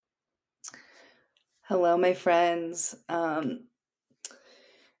Hello, my friends.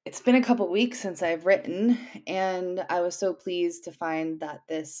 It's been a couple weeks since I've written, and I was so pleased to find that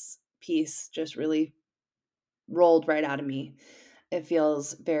this piece just really rolled right out of me. It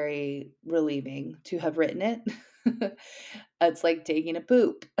feels very relieving to have written it. It's like taking a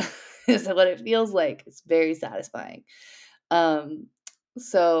poop, is what it feels like. It's very satisfying. Um,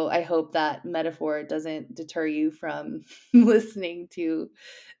 so I hope that metaphor doesn't deter you from listening to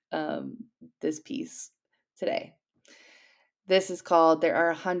um, this piece today. This is called There Are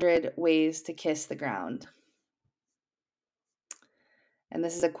 100 Ways to Kiss the Ground. And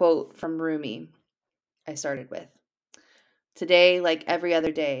this is a quote from Rumi I started with. Today, like every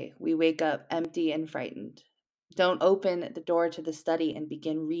other day, we wake up empty and frightened. Don't open the door to the study and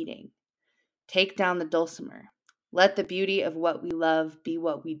begin reading. Take down the dulcimer. Let the beauty of what we love be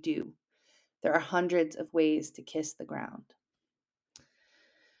what we do. There are hundreds of ways to kiss the ground.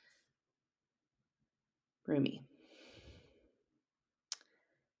 Rumi.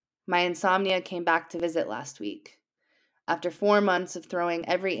 My insomnia came back to visit last week. After 4 months of throwing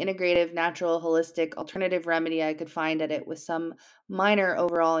every integrative, natural, holistic, alternative remedy I could find at it with some minor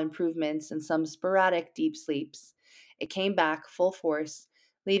overall improvements and some sporadic deep sleeps, it came back full force,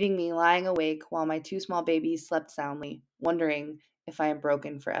 leaving me lying awake while my two small babies slept soundly, wondering if I am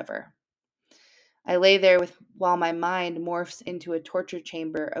broken forever. I lay there while my mind morphs into a torture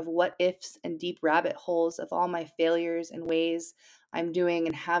chamber of what ifs and deep rabbit holes of all my failures and ways I'm doing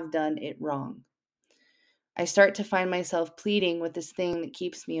and have done it wrong. I start to find myself pleading with this thing that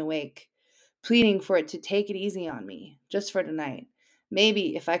keeps me awake, pleading for it to take it easy on me, just for tonight.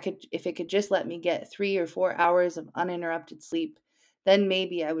 Maybe if it could just let me get 3 or 4 hours of uninterrupted sleep, then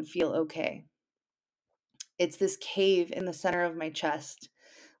maybe I would feel okay. It's this cave in the center of my chest,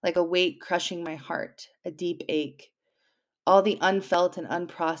 like a weight crushing my heart, a deep ache. All the unfelt and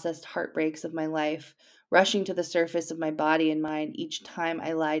unprocessed heartbreaks of my life rushing to the surface of my body and mind each time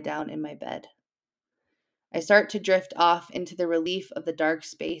I lie down in my bed. I start to drift off into the relief of the dark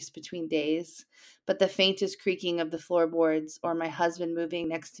space between days, but the faintest creaking of the floorboards or my husband moving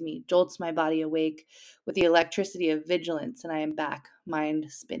next to me jolts my body awake with the electricity of vigilance, and I am back, mind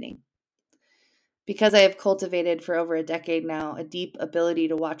spinning. Because I have cultivated for over a decade now a deep ability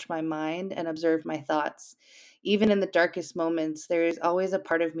to watch my mind and observe my thoughts, even in the darkest moments, there is always a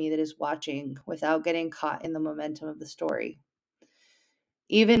part of me that is watching without getting caught in the momentum of the story.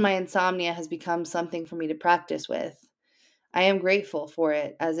 Even my insomnia has become something for me to practice with. I am grateful for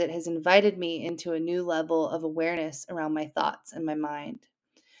it as it has invited me into a new level of awareness around my thoughts and my mind,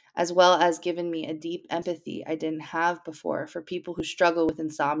 as well as given me a deep empathy I didn't have before for people who struggle with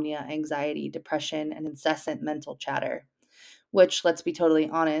insomnia, anxiety, depression, and incessant mental chatter, which, let's be totally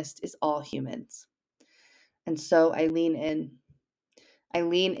honest, is all humans. And so I lean in. I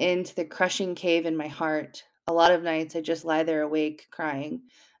lean into the crushing cave in my heart. A lot of nights I just lie there awake, crying,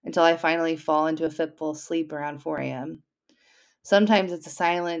 until I finally fall into a fitful sleep around 4 a.m. Sometimes it's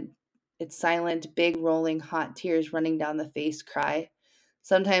silent, big rolling hot tears running down the face cry.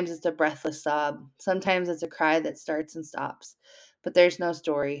 Sometimes it's a breathless sob. Sometimes it's a cry that starts and stops. But there's no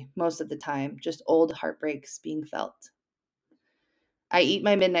story, most of the time, just old heartbreaks being felt. I eat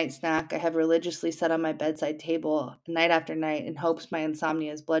my midnight snack I have religiously set on my bedside table night after night in hopes my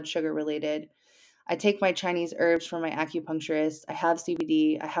insomnia is blood sugar related. I take my Chinese herbs from my acupuncturist. I have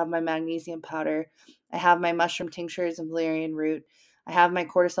CBD. I have my magnesium powder. I have my mushroom tinctures and valerian root. I have my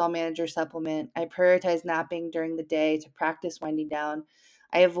cortisol manager supplement. I prioritize napping during the day to practice winding down.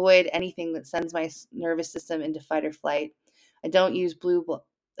 I avoid anything that sends my nervous system into fight or flight. I don't use blue bl-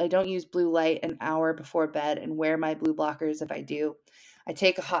 I don't use blue light an hour before bed and wear my blue blockers if I do. I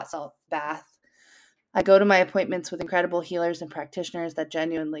take a hot salt bath. I go to my appointments with incredible healers and practitioners that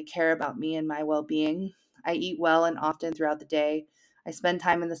genuinely care about me and my well being. I eat well and often throughout the day. I spend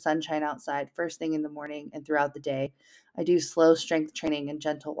time in the sunshine outside first thing in the morning and throughout the day. I do slow strength training and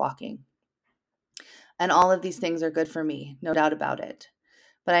gentle walking. And all of these things are good for me, no doubt about it.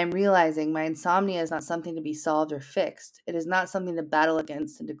 But I'm realizing my insomnia is not something to be solved or fixed. It is not something to battle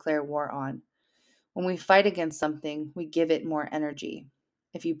against and declare war on. When we fight against something, we give it more energy.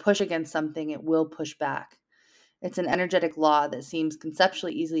 If you push against something, it will push back. It's an energetic law that seems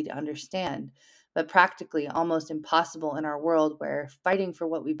conceptually easy to understand, but practically almost impossible in our world where fighting for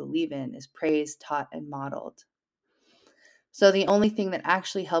what we believe in is praised, taught, and modeled. So the only thing that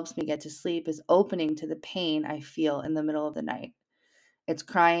actually helps me get to sleep is opening to the pain I feel in the middle of the night. It's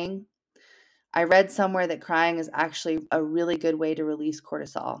crying. I read somewhere that crying is actually a really good way to release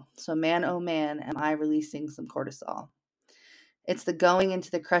cortisol. So man, oh man, am I releasing some cortisol. It's the going into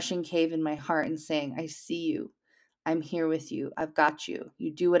the crushing cave in my heart and saying, I see you. I'm here with you. I've got you.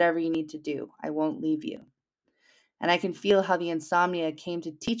 You do whatever you need to do. I won't leave you. And I can feel how the insomnia came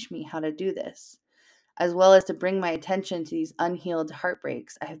to teach me how to do this, as well as to bring my attention to these unhealed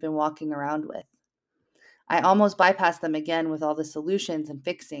heartbreaks I have been walking around with. I almost bypassed them again with all the solutions and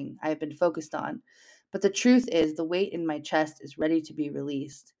fixing I have been focused on, but the truth is the weight in my chest is ready to be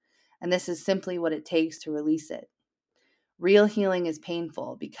released, and this is simply what it takes to release it. Real healing is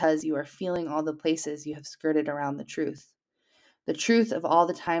painful because you are feeling all the places you have skirted around the truth. The truth of all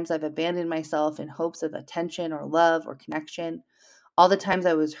the times I've abandoned myself in hopes of attention or love or connection, all the times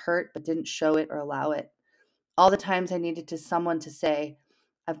I was hurt but didn't show it or allow it, all the times I needed someone to say,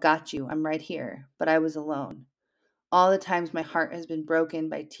 I've got you, I'm right here, but I was alone. All the times my heart has been broken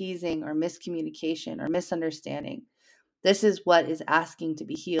by teasing or miscommunication or misunderstanding. This is what is asking to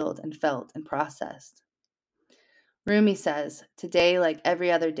be healed and felt and processed. Rumi says, today, like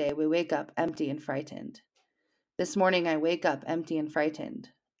every other day, we wake up empty and frightened. This morning I wake up empty and frightened.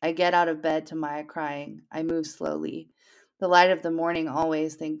 I get out of bed to Maya crying. I move slowly. The light of the morning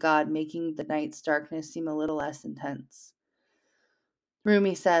always, thank God, making the night's darkness seem a little less intense.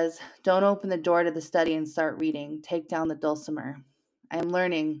 Rumi says, don't open the door to the study and start reading. Take down the dulcimer. I am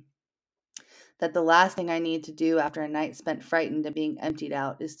learning that the last thing I need to do after a night spent frightened and being emptied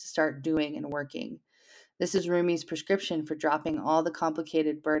out is to start doing and working. This is Rumi's prescription for dropping all the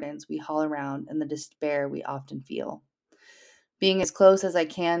complicated burdens we haul around and the despair we often feel. Being as close as I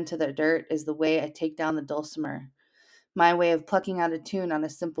can to the dirt is the way I take down the dulcimer. My way of plucking out a tune on a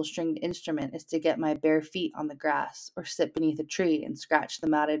simple stringed instrument is to get my bare feet on the grass or sit beneath a tree and scratch the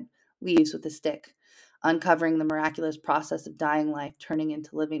matted leaves with a stick, uncovering the miraculous process of dying life turning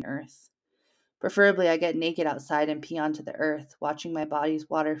into living earth. Preferably, I get naked outside and pee onto the earth, watching my body's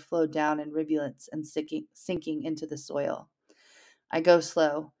water flow down in rivulets and sinking into the soil. I go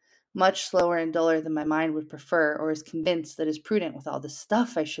slow, much slower and duller than my mind would prefer or is convinced that is prudent with all the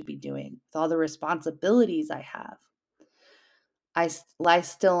stuff I should be doing, with all the responsibilities I have. I lie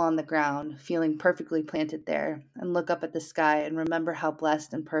still on the ground, feeling perfectly planted there, and look up at the sky and remember how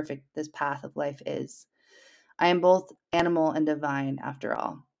blessed and perfect this path of life is. I am both animal and divine, after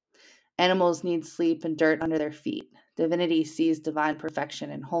all. Animals need sleep and dirt under their feet. Divinity sees divine perfection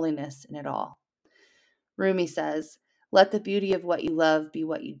and holiness in it all. Rumi says, let the beauty of what you love be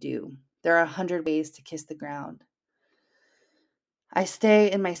what you do. There are 100 ways to kiss the ground. I stay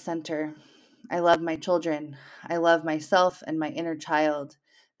in my center. I love my children. I love myself and my inner child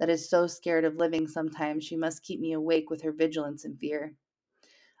that is so scared of living sometimes she must keep me awake with her vigilance and fear.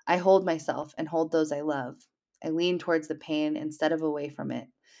 I hold myself and hold those I love. I lean towards the pain instead of away from it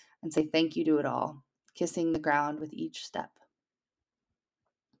and say thank you to it all, kissing the ground with each step.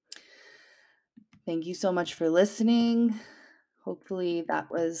 Thank you so much for listening. Hopefully that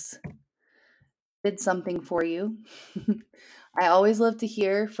did something for you. I always love to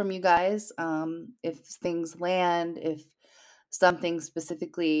hear from you guys. If things land, if something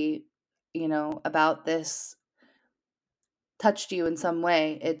specifically, about this touched you in some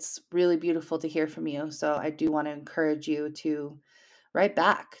way, it's really beautiful to hear from you. So I do want to encourage you to write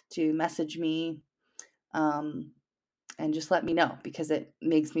back, to message me, um, and just let me know because it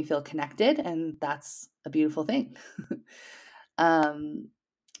makes me feel connected, and that's a beautiful thing. um,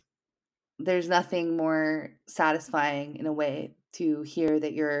 there's nothing more satisfying in a way to hear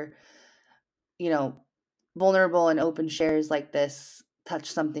that you're, you know, vulnerable and open shares like this touch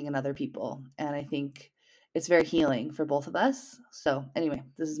something in other people. And I think it's very healing for both of us. So, anyway,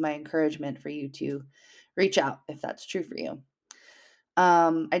 this is my encouragement for you to reach out if that's true for you.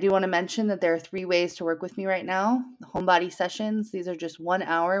 I do want to mention that there are 3 ways to work with me right now. The home body sessions, these are just 1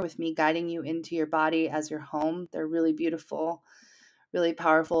 hour with me guiding you into your body as your home. They're really beautiful, really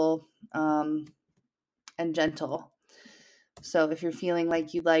powerful, and gentle. So if you're feeling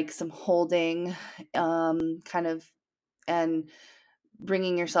like you'd like some holding, kind of, and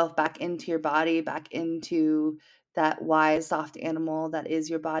bringing yourself back into your body, back into that wise, soft animal that is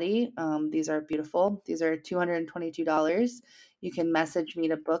your body, these are beautiful. These are $222. You can message me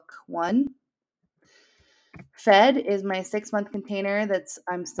to book one. Fed is my 6-month container that's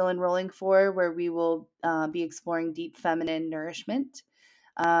I'm still enrolling for, where we will be exploring deep feminine nourishment.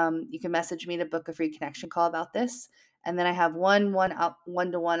 You can message me to book a free connection call about this. And then I have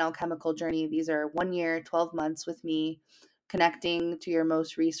one-to-one alchemical journey. These are 1 year, 12 months with me, connecting to your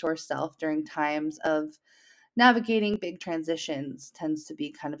most resource self during times of navigating big transitions. Tends to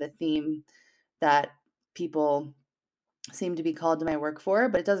be kind of a theme that people seem to be called to my work for,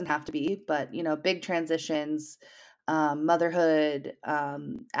 but it doesn't have to be. But, big transitions, motherhood,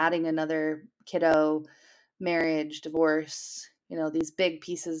 adding another kiddo, marriage, divorce, these big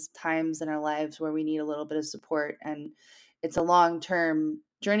pieces times in our lives where we need a little bit of support. And it's a long-term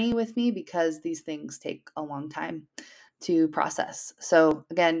journey with me because these things take a long time to process. So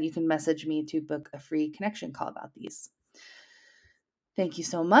again, you can message me to book a free connection call about these. Thank you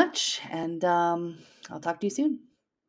so much, and I'll talk to you soon.